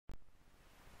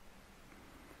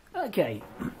Okay,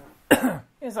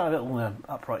 here's our little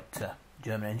upright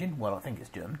German engine. Well, I think it's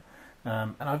German.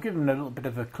 And I've given it a little bit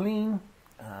of a clean,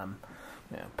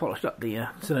 polished up the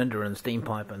cylinder and steam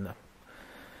pipe and the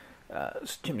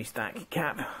chimney stack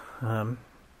cap. And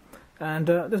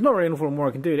there's not really an awful lot more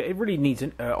I can do. It really needs,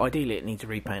 ideally it needs a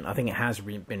repaint. I think it has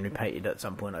been repainted at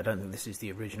some point. I don't think this is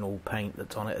the original paint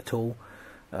that's on it at all.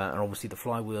 And obviously the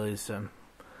flywheel is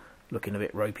looking a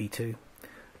bit ropey too.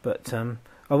 But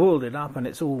I've oiled it up and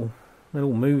it all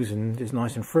moves and is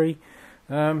nice and free.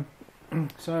 Yeah,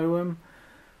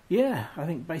 I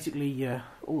think basically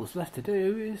all that's left to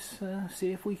do is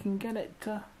see if we can get it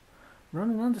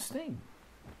running under steam.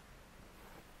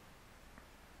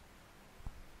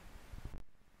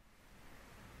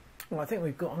 Well, I think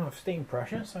we've got enough steam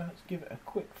pressure, so let's give it a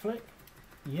quick flick.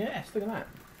 Yes, look at that.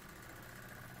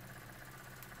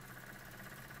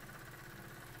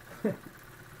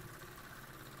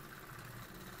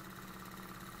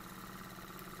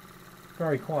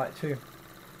 Very quiet too.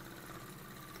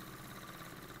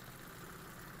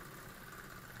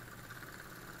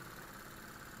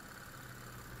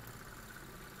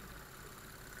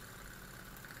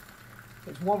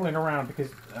 It's wobbling around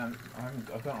because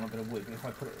I've got on a bit of wood. But if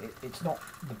I put it, it's not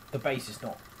the base is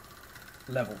not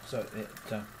level, so it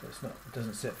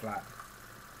doesn't sit flat.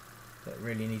 It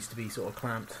really needs to be sort of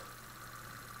clamped.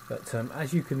 But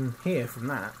as you can hear from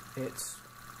that, it's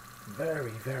very,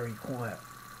 very quiet.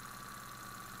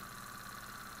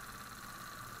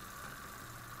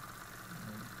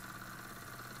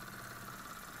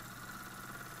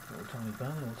 Little tiny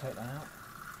burn, we'll take that out.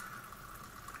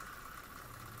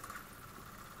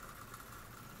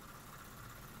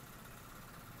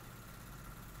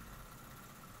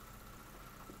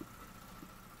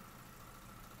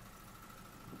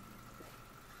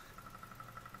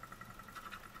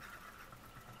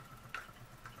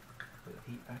 Bit of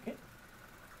heat packet.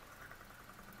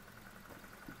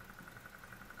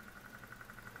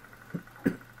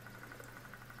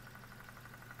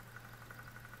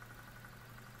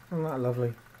 Isn't that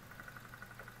lovely?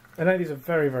 I know these are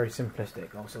very, very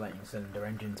simplistic oscillating cylinder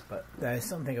engines, but there's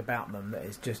something about them that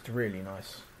is just really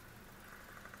nice.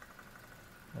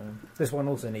 This one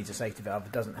also needs a safety valve.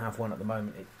 It doesn't have one at the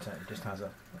moment. It just has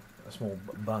a small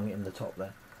bung in the top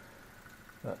there.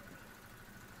 But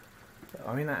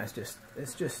I mean, that is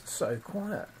it's just so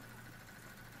quiet.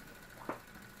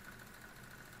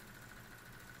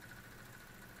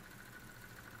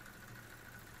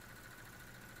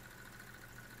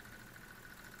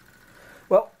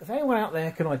 Well, if anyone out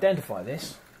there can identify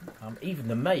this, even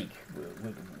the make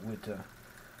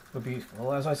would be useful.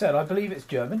 Well, as I said, I believe it's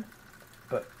German,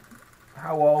 but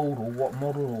how old or what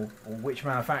model or which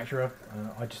manufacturer,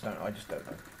 I just don't know.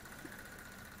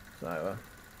 So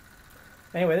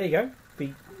anyway, there you go.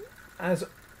 The as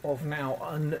of now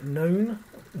unknown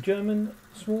German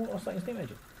small oscillating steam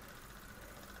engine.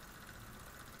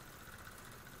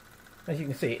 As you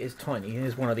can see, it is tiny.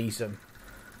 Here's one of these.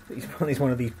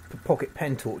 One of these pocket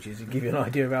pen torches to give you an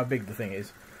idea of how big the thing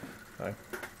is. So,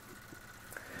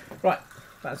 right,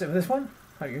 that's it for this one.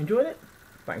 Hope you enjoyed it.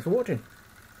 Thanks for watching.